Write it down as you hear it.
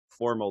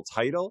formal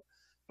title.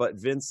 But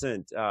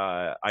Vincent,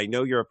 I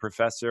know you're a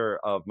professor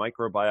of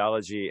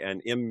microbiology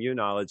and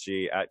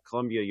immunology at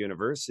Columbia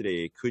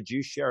University. Could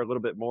you share a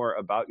little bit more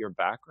about your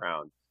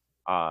background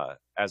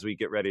as we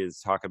get ready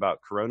to talk about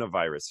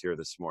coronavirus here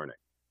this morning?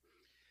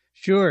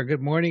 Sure.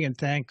 Good morning, and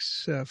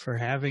thanks for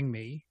having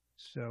me.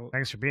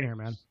 Thanks for being here,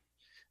 man.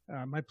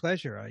 My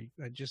pleasure.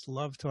 I just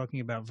love talking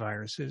about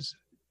viruses.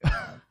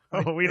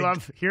 We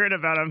love hearing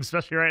about them,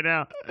 especially right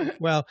now.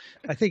 Well,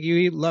 I think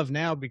you love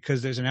now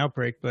because there's an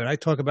outbreak, but I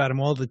talk about them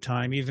all the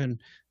time, even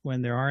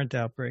when there aren't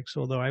outbreaks,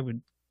 although I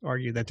would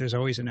argue that there's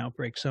always an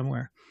outbreak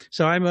somewhere.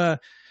 So I'm a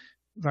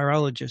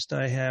virologist.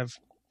 I have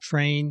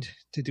trained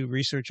to do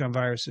research on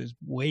viruses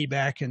way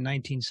back in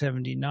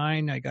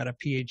 1979. I got a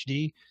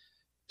PhD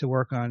to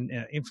work on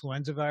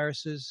influenza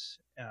viruses.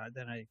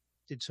 Then I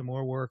did some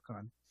more work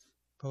on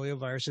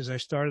polioviruses. I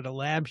started a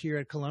lab here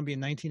at Columbia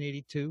in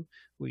 1982.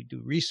 We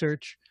do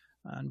research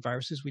on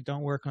viruses. We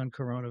don't work on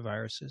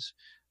coronaviruses.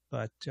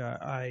 But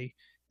I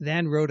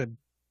then wrote a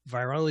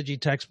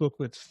virology textbook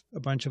with a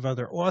bunch of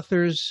other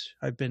authors.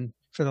 I've been,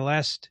 for the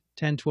last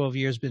 10, 12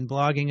 years, been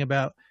blogging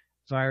about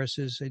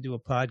viruses. I do a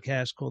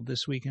podcast called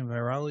This Week in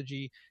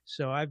Virology.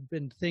 So I've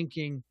been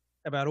thinking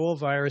about all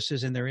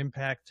viruses and their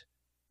impact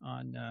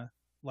on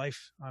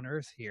life on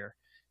Earth here.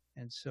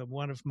 And so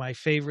one of my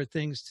favorite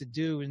things to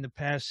do in the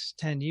past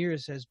 10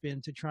 years has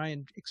been to try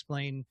and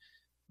explain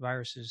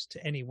viruses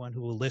to anyone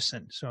who will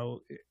listen.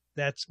 So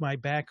that's my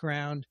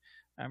background.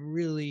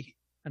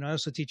 And I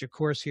also teach a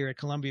course here at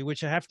Columbia,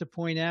 which I have to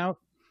point out.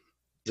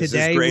 This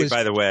is great,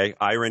 by the way.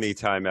 Irony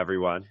time,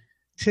 everyone.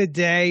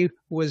 Today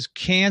was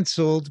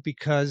canceled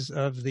because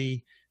of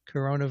the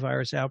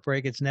coronavirus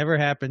outbreak. It's never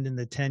happened in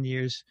the 10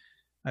 years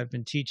I've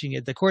been teaching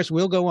it. The course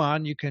will go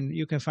on. You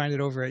can find it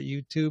over at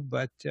YouTube,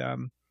 but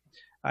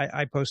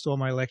I post all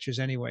my lectures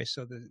anyway,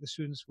 so the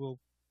students will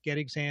get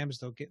exams.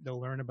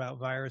 They'll learn about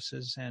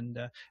viruses, and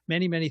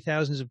many, many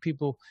thousands of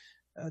people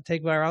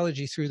take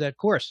virology through that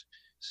course.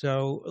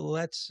 So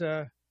let's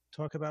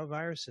talk about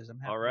viruses. I'm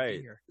happy to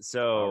be here.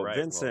 So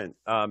Vincent,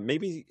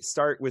 maybe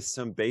start with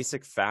some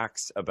basic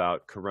facts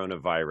about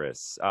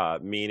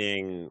coronavirus,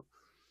 meaning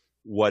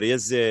what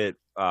is it?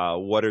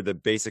 What are the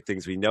basic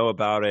things we know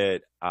about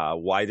it?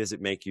 Why does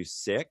it make you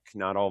sick?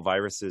 Not all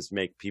viruses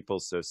make people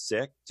so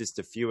sick. Just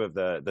a few of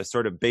the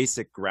sort of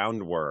basic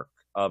groundwork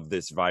of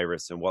this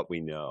virus and what we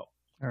know.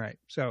 All right.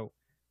 So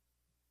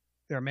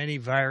there are many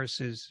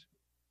viruses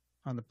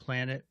on the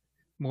planet,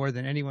 more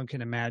than anyone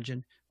can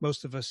imagine.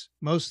 Most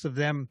of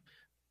them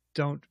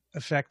don't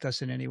affect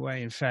us in any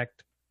way. In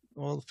fact,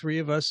 all three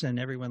of us and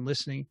everyone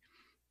listening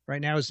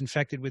right now is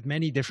infected with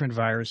many different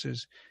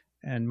viruses,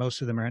 and most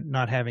of them are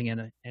not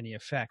having any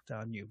effect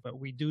on you. But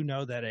we do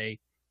know that a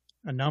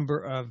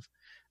number of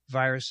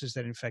viruses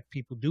that infect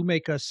people do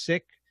make us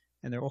sick,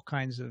 and there are all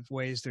kinds of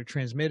ways they're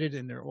transmitted,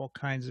 and there are all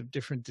kinds of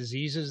different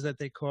diseases that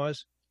they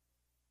cause.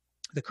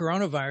 The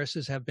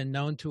coronaviruses have been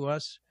known to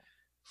us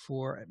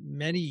for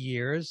many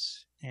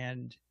years,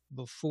 and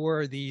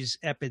before these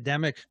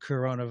epidemic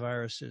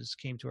coronaviruses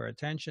came to our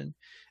attention,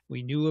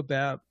 we knew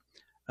about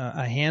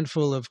a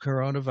handful of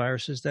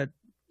coronaviruses that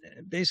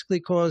basically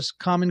cause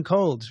common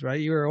colds,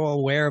 right? You're all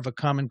aware of a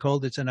common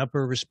cold. It's an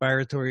upper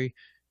respiratory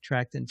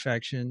tract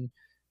infection,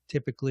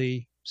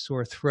 typically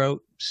sore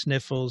throat,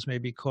 sniffles,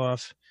 maybe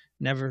cough,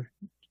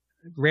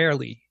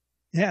 rarely.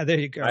 Yeah, there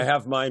you go. I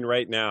have mine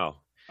right now.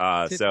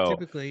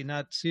 Typically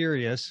not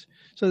serious.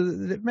 So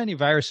many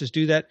viruses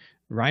do that.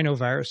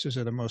 Rhinoviruses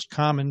are the most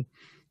common,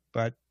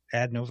 but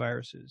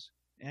adenoviruses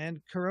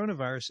and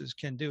coronaviruses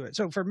can do it.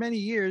 So for many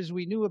years,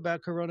 we knew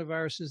about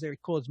coronaviruses. They were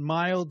called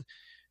mild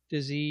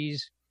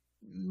disease.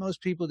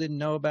 Most people didn't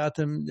know about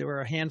them. There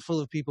were a handful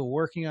of people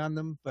working on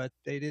them, but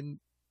they didn't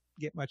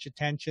get much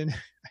attention.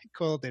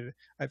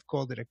 I've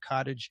called it a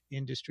cottage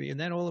industry. And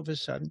then all of a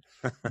sudden,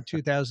 in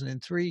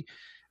 2003,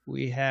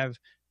 we have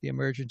the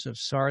emergence of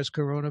SARS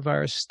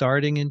coronavirus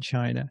starting in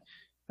China,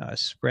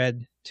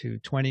 spread to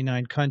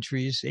 29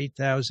 countries,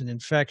 8,000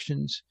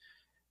 infections,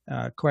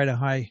 quite a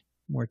high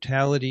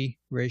mortality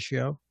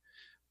ratio.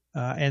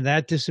 And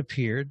that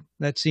disappeared.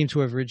 That seemed to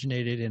have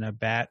originated in a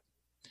bat.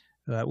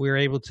 We were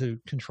able to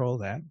control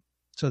that.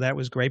 So that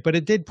was great. But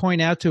it did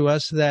point out to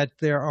us that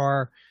there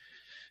are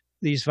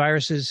these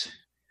viruses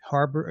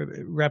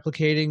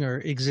replicating or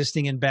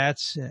existing in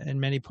bats in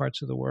many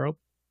parts of the world.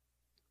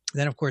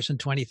 Then, of course, in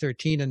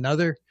 2013,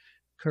 another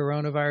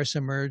coronavirus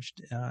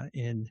emerged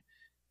in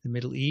the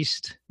Middle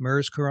East,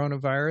 MERS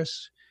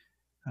coronavirus,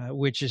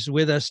 which is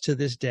with us to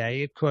this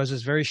day. It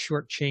causes very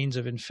short chains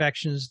of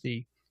infections.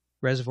 The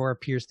reservoir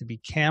appears to be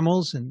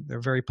camels, and they're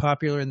very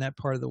popular in that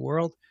part of the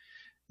world.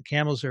 The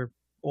camels are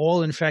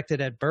all infected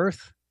at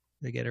birth.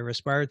 They get a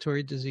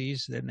respiratory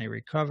disease, then they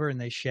recover and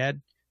they shed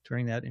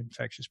during that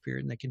infectious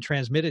period, and they can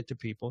transmit it to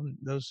people.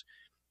 Those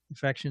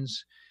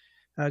infections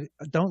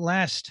don't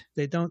last.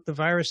 The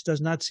virus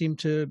does not seem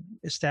to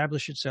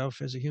establish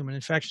itself as a human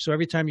infection. So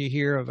every time you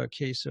hear of a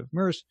case of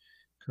MERS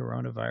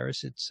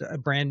coronavirus, it's a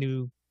brand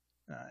new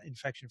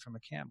infection from a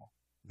camel.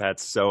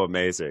 That's so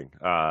amazing.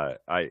 I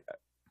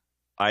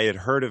had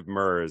heard of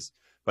MERS,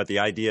 but the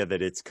idea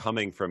that it's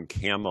coming from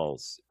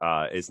camels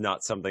is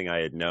not something I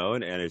had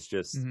known, and it's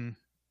just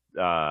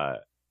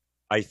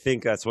I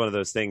think that's one of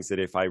those things that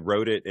if I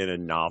wrote it in a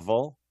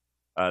novel,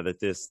 that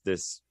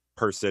this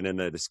person and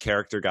this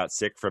character got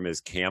sick from his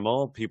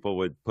camel, people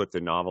would put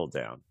the novel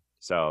down.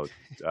 So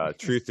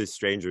truth is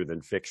stranger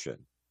than fiction.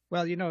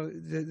 Well,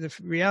 the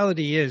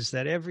reality is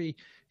that every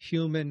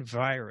human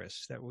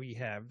virus that we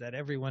have, that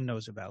everyone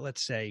knows about,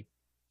 let's say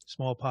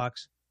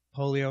smallpox,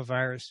 polio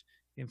virus,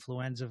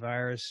 influenza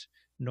virus,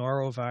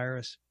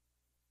 norovirus,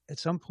 at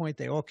some point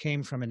they all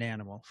came from an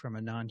animal, from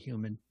a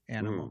non-human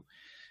animal,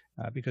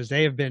 because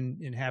they have been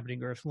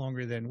inhabiting Earth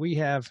longer than we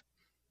have.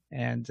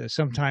 And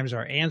sometimes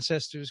our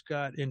ancestors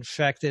got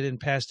infected and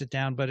passed it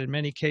down. But in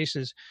many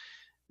cases,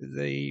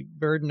 the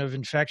burden of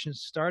infection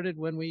started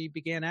when we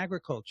began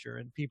agriculture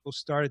and people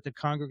started to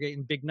congregate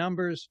in big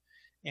numbers,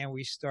 and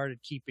we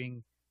started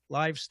keeping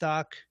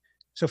livestock.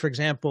 So, for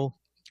example,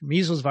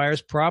 measles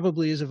virus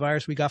probably is a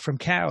virus we got from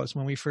cows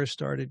when we first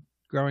started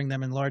growing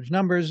them in large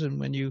numbers. And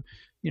when you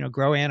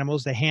grow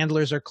animals, the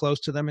handlers are close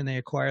to them and they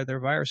acquire their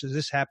viruses.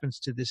 This happens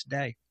to this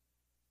day.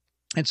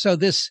 And so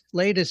this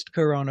latest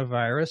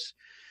coronavirus,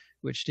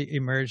 which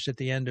emerged at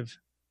the end of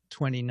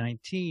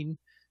 2019,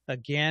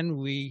 again,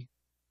 we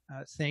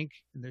think,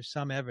 and there's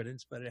some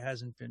evidence, but it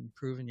hasn't been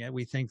proven yet,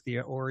 we think the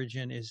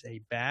origin is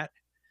a bat,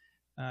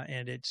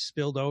 and it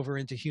spilled over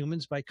into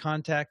humans by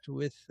contact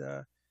with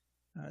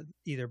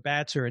either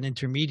bats or an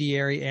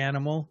intermediary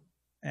animal.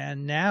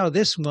 And now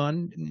this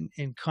one,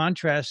 in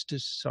contrast to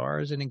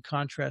SARS and in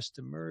contrast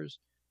to MERS,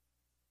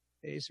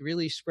 is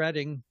really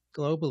spreading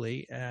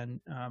globally,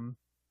 and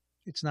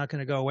it's not going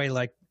to go away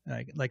like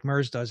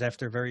MERS does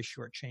after very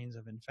short chains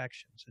of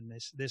infections. And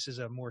this is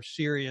a more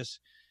serious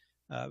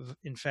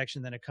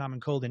infection than a common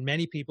cold in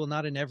many people,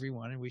 not in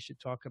everyone, and we should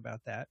talk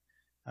about that.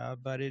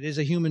 But it is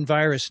a human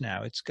virus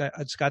now. It's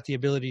got the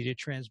ability to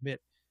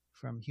transmit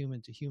from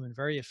human to human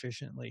very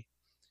efficiently.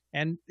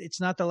 And it's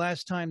not the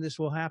last time this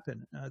will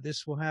happen.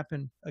 This will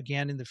happen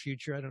again in the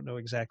future. I don't know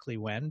exactly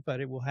when,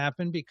 but it will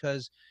happen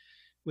because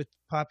with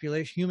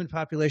human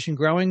population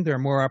growing, there are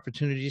more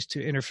opportunities to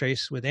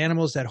interface with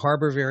animals that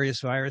harbor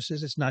various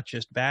viruses. It's not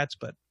just bats,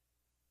 but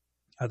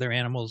other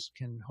animals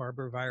can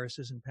harbor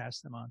viruses and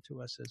pass them on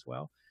to us as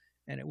well.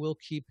 And it will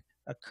keep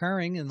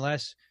occurring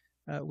unless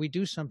we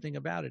do something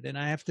about it. And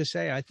I have to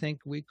say, I think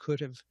we could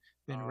have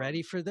been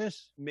ready for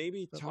this.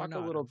 Maybe talk a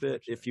little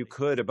bit, if you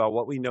could, about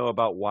what we know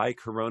about why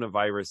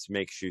coronavirus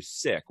makes you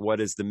sick.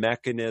 What is the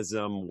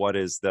mechanism? What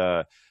is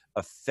the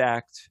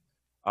effect?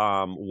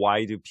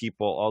 Why do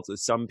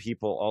some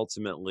people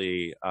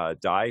ultimately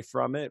die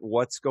from it?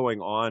 What's going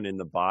on in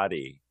the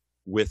body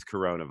with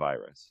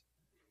coronavirus?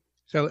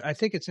 So I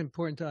think it's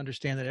important to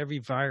understand that every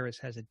virus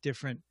has a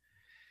different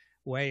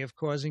way of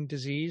causing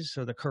disease.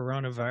 So the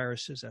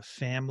coronavirus is a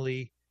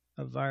family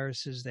of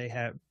viruses. They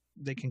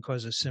can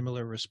cause a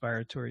similar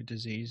respiratory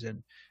disease.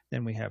 And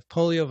then we have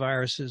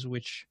polioviruses,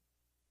 which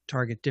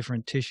target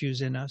different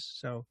tissues in us.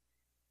 So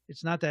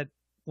it's not that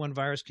one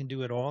virus can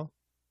do it all.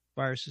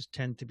 Viruses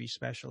tend to be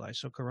specialized.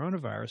 So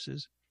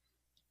coronaviruses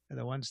are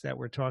the ones that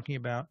we're talking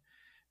about,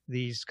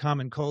 these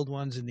common cold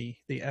ones and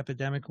the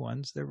epidemic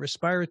ones. They're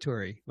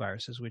respiratory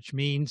viruses, which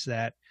means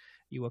that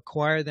you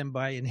acquire them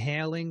by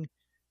inhaling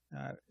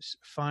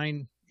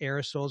fine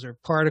aerosols or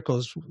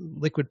particles,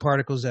 liquid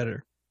particles that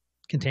are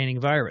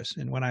containing virus.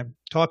 And when I'm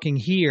talking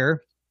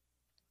here,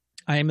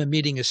 I am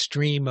emitting a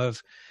stream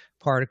of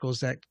particles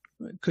that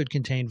could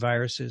contain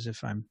viruses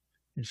if I'm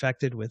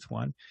infected with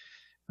one.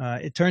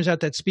 It turns out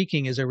that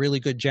speaking is a really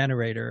good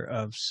generator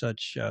of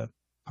such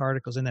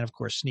particles, and then, of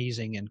course,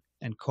 sneezing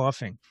and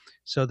coughing.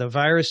 So the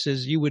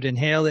viruses, you would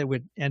inhale, it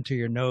would enter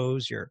your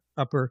nose, your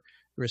upper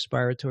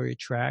respiratory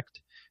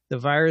tract. The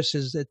virus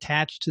is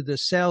attached to the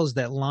cells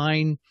that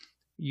line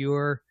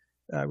your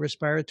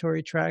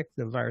respiratory tract.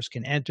 The virus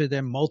can enter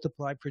them,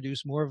 multiply,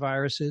 produce more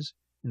viruses,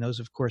 and those,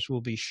 of course,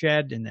 will be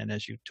shed, and then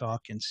as you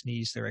talk and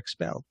sneeze, they're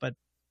expelled. But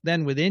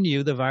then within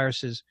you, the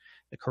viruses,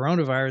 the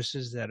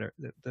coronaviruses that are,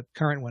 the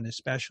current one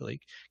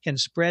especially, can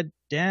spread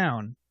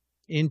down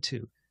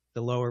into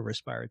the lower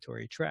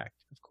respiratory tract,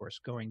 of course,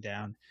 going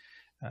down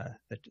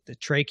the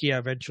trachea,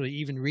 eventually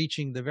even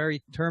reaching the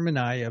very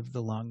termini of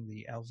the lung,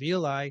 the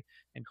alveoli,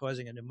 and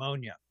causing a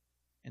pneumonia.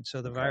 And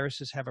so the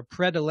viruses have a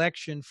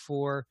predilection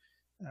for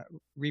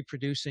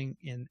reproducing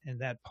in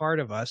that part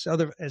of us.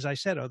 As I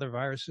said, other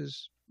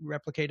viruses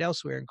replicate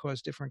elsewhere and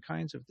cause different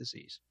kinds of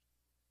disease.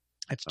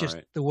 That's just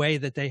the way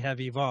that they have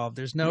evolved.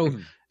 There's no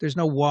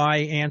why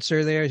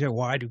answer there.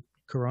 Why do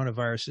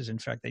coronaviruses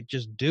infect? They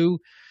just do.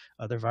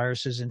 Other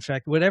viruses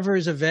infect. Whatever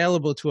is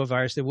available to a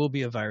virus, there will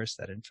be a virus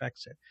that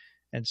infects it.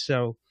 And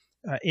so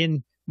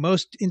in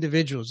most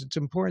individuals, it's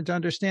important to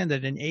understand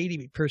that in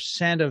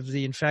 80% of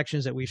the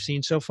infections that we've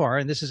seen so far,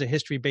 and this is a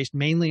history based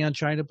mainly on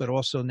China, but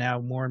also now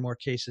more and more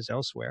cases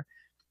elsewhere,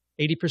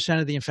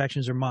 80% of the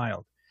infections are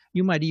mild.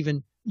 You might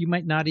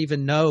not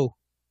even know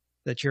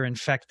that you're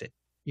infected.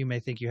 You may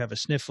think you have a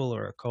sniffle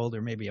or a cold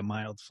or maybe a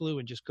mild flu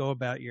and just go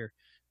about your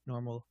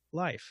normal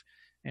life.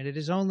 And it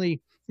is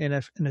only in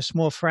a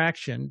small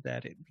fraction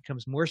that it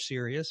becomes more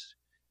serious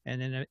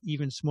and in an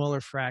even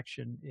smaller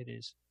fraction, it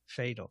is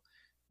fatal.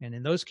 And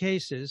in those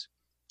cases,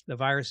 the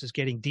virus is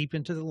getting deep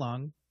into the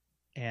lung,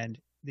 and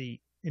the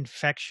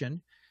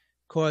infection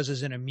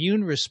causes an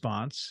immune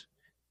response,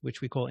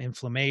 which we call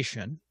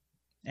inflammation.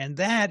 And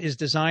that is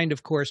designed,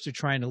 of course, to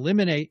try and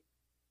eliminate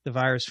the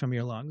virus from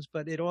your lungs,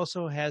 but it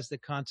also has the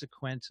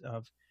consequence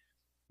of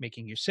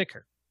making you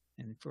sicker.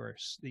 And for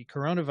the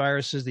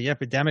coronaviruses, the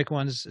epidemic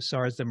ones, the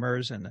SARS, the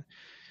MERS, and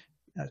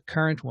the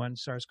current one,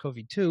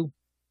 SARS-CoV-2,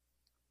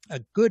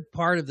 a good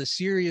part of the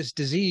serious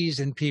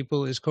disease in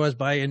people is caused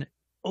by an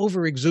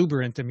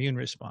overexuberant immune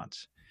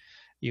response.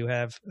 You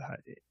have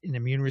an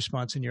immune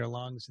response in your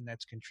lungs, and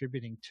that's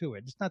contributing to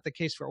it. It's not the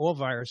case for all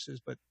viruses,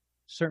 but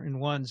certain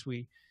ones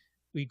we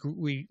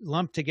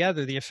lump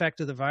together the effect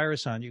of the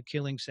virus on you,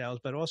 killing cells,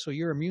 but also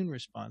your immune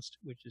response,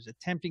 which is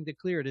attempting to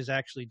clear it, is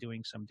actually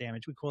doing some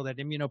damage. We call that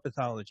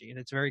immunopathology, and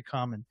it's very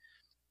common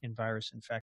in virus infections.